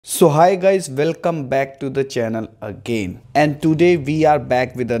So hi guys, welcome back to the channel again, and today we are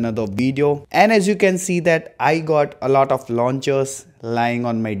back with another video. And as you can see that I got a lot of launchers lying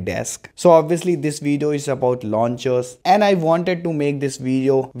on my desk. So obviously this video is about launchers, and I wanted to make this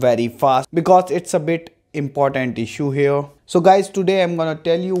video very fast because it's a bit important issue here. So guys, today I'm gonna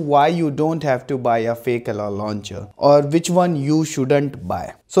tell you why you don't have to buy a fake LR launcher or which one you shouldn't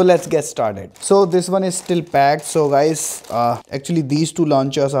buy. So let's get started. So this one is still packed. So guys, actually these two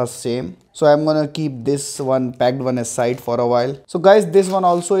launchers are same. So I'm gonna keep this one packed one aside for a while. So guys, this one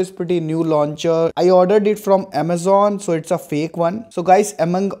also is pretty new launcher. I ordered it from Amazon, so it's a fake one. So guys,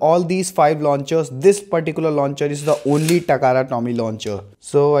 among all these 5 launchers, this particular launcher is the only Takara Tomy launcher.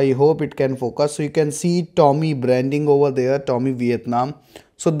 So I hope it can focus. So you can see Tomy branding over there, Tomy Vietnam.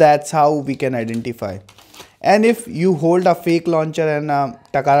 So that's how we can identify. And if you hold a fake launcher and a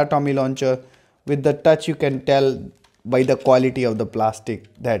Takara Tomy launcher, with the touch you can tell by the quality of the plastic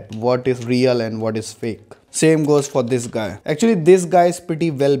that what is real and what is fake. Same goes for this guy. Actually this guy is pretty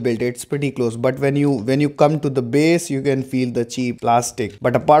well built, it's pretty close, but when you come to the base you can feel the cheap plastic,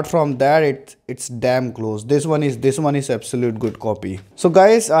 but apart from that it's damn close. This one is absolute good copy. So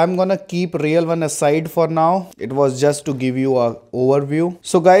guys, I'm gonna keep real one aside for now. It was just to give you a overview.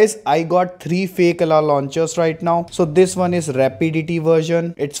 So guys, I got 3 fake LR launchers right now. So this one is Rapidity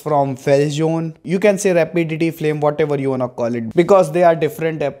version. It's from Felzone. You can say Rapidity, Flame, whatever you wanna call it, because they are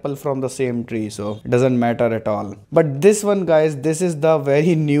different apple from the same tree, so it doesn't matter at all. But this one guys, this is the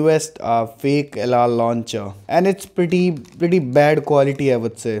very newest fake LR launcher, and it's pretty bad quality, I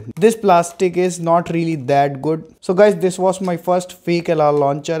would say. This plastic is not really that good. So guys, this was my first fake LR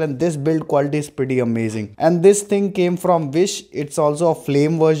launcher, and this build quality is pretty amazing. And this thing came from Wish. It's also a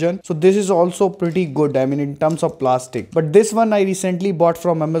flame version, so this is also pretty good, I mean in terms of plastic. But this one I recently bought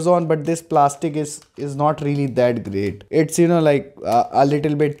from Amazon, but this plastic is not really that great. It's, you know, like a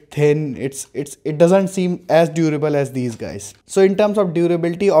little bit thin. It doesn't seem as durable as these guys. So in terms of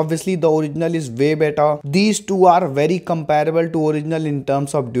durability, obviously the original is way better. These two are very comparable to original in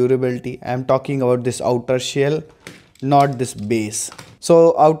terms of durability. I am talking about this outer shell, not this base.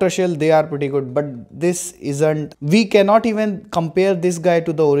 So outer shell, they are pretty good, but this isn't. We cannot even compare this guy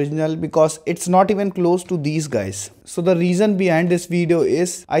to the original because it's not even close to these guys. So the reason behind this video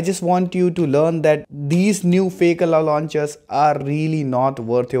is I just want you to learn that these new fake LR launchers are really not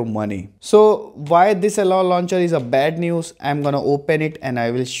worth your money. So why this LR launcher is a bad news, I'm gonna open it and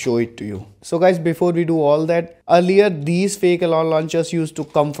I will show it to you. So guys, before we do all that, earlier these fake LR launchers used to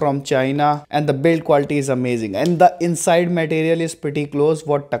come from China, and the build quality is amazing, and the inside material is pretty close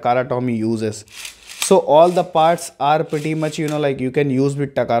what Takara Tomy uses. So all the parts are pretty much, you know, like you can use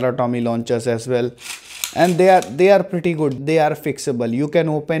with Takara Tomy launchers as well. And they are pretty good. They are fixable. You can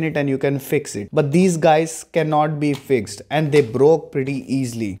open it and you can fix it. But these guys cannot be fixed, and they broke pretty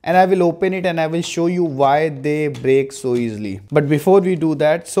easily. And I will open it and I will show you why they break so easily. But before we do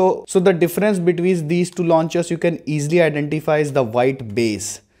that, so the difference between these two launchers you can easily identify is the white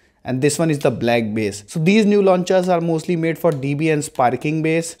base, and this one is the black base. So these new launchers are mostly made for DB and sparking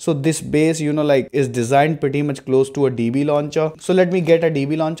base. So this base, you know, like is designed pretty much close to a DB launcher. So let me get a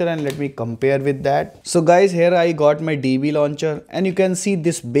DB launcher and let me compare with that. So guys, here I got my DB launcher, and you can see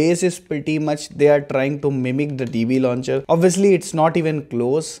this base is pretty much, they are trying to mimic the DB launcher. Obviously it's not even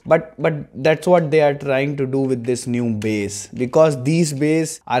close, but that's what they are trying to do with this new base, because these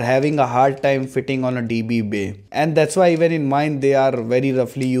base are having a hard time fitting on a DB bay, and that's why even in mine they are very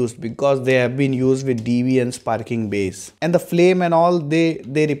roughly used, because they have been used with DB and sparking base. And the flame and all, they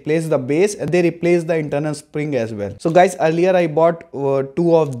replace the base and they replace the internal spring as well. So guys, earlier I bought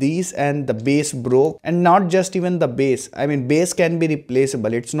 2 of these and the base broke. And not just even the base, I mean base can be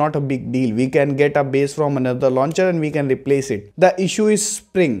replaceable. It's not a big deal. We can get a base from another launcher and we can replace it. The issue is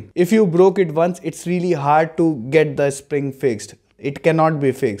spring. If you broke it once, it's really hard to get the spring fixed. It cannot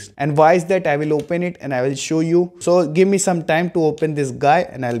be fixed. And why is that? I will open it and I will show you. So give me some time to open this guy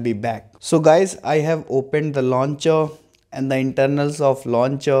and I'll be back. So guys, I have opened the launcher, and the internals of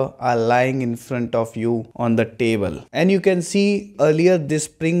launcher are lying in front of you on the table. And you can see earlier this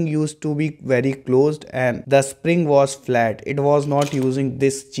spring used to be very closed and the spring was flat. It was not using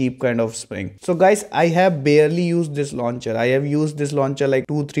this cheap kind of spring. So guys, I have barely used this launcher. I have used this launcher like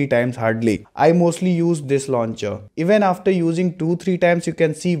 2-3 times hardly. I mostly use this launcher. Even after using 2-3 times, you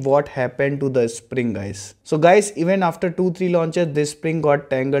can see what happened to the spring, guys. So guys, even after 2-3 launches, this spring got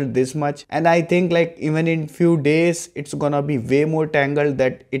tangled this much, and I think like even in few days it's gonna be way more tangled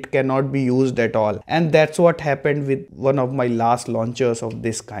that it cannot be used at all. And that's what happened with one of my last launchers of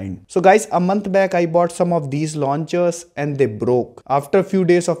this kind. So guys, a month back I bought some of these launchers and they broke. After a few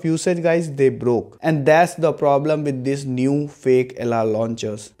days of usage guys, they broke. And that's the problem with these new fake LR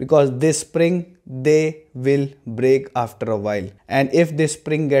launchers, because this spring they will break after a while, and if this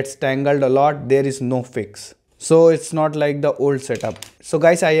spring gets tangled a lot, there is no fix. So it's not like the old setup. So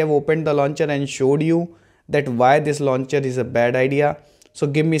guys, I have opened the launcher and showed you that why this launcher is a bad idea. So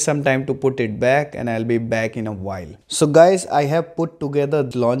give me some time to put it back and I'll be back in a while. So guys, I have put together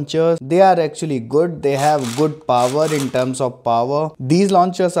the launchers. They are actually good. They have good power in terms of power. These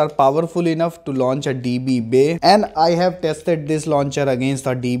launchers are powerful enough to launch a DB bay, and I have tested this launcher against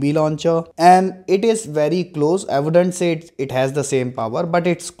a DB launcher and it is very close. I wouldn't say it has the same power, but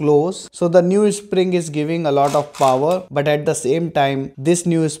it's close. So the new spring is giving a lot of power, but at the same time this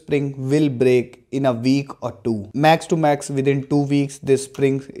new spring will break in a week or two. Max to max within 2 weeks this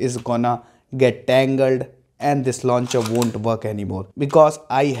spring is gonna get tangled and this launcher won't work anymore, because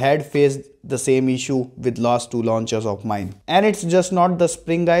I had faced the same issue with last 2 launchers of mine. And it's just not the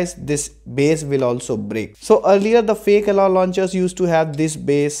spring guys, this base will also break. So earlier the fake LR launchers used to have this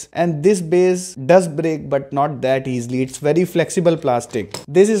base, and this base does break but not that easily. It's very flexible plastic.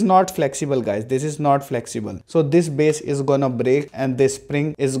 This is not flexible guys, this is not flexible. So this base is gonna break and this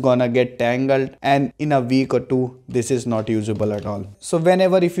spring is gonna get tangled, and in a week or 2 this is not usable at all. So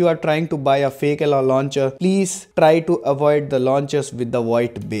whenever if you are trying to buy a fake LR launcher, please try to avoid the launchers with the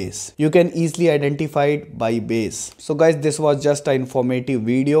white base. You can easily identify it by base. So guys, this was just an informative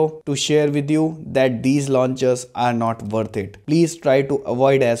video to share with you that these launchers are not worth it. Please try to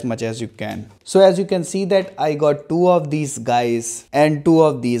avoid as much as you can. So as you can see that I got 2 of these guys and 2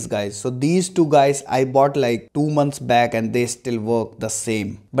 of these guys. So these 2 guys I bought like 2 months back and they still work the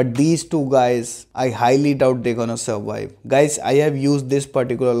same. But these 2 guys, I highly doubt they're gonna survive. Guys, I have used this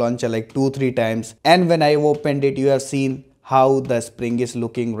particular launcher like 2-3 times, and when I opened it, you have seen how the spring is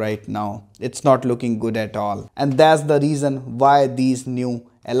looking right now. It's not looking good at all, and that's the reason why these new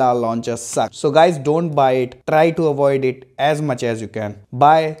LR launchers suck. So guys, don't buy it. Try to avoid it as much as you can.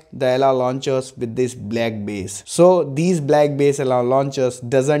 Buy the LR launchers with this black base. So these black base LR launchers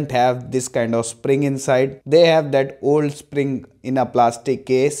doesn't have this kind of spring inside. They have that old spring in a plastic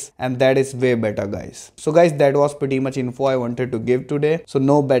case, and that is way better guys. So guys, that was pretty much info I wanted to give today. So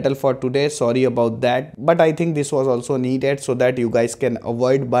no battle for today, sorry about that, but I think this was also needed so that you guys can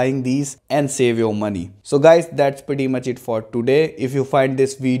avoid buying these and save your money. So guys, that's pretty much it for today. If you find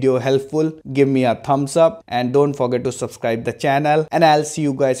this video helpful, give me a thumbs up and don't forget to subscribe the channel, and I'll see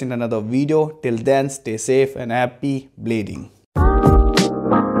you guys in another video. Till then, stay safe and happy blading.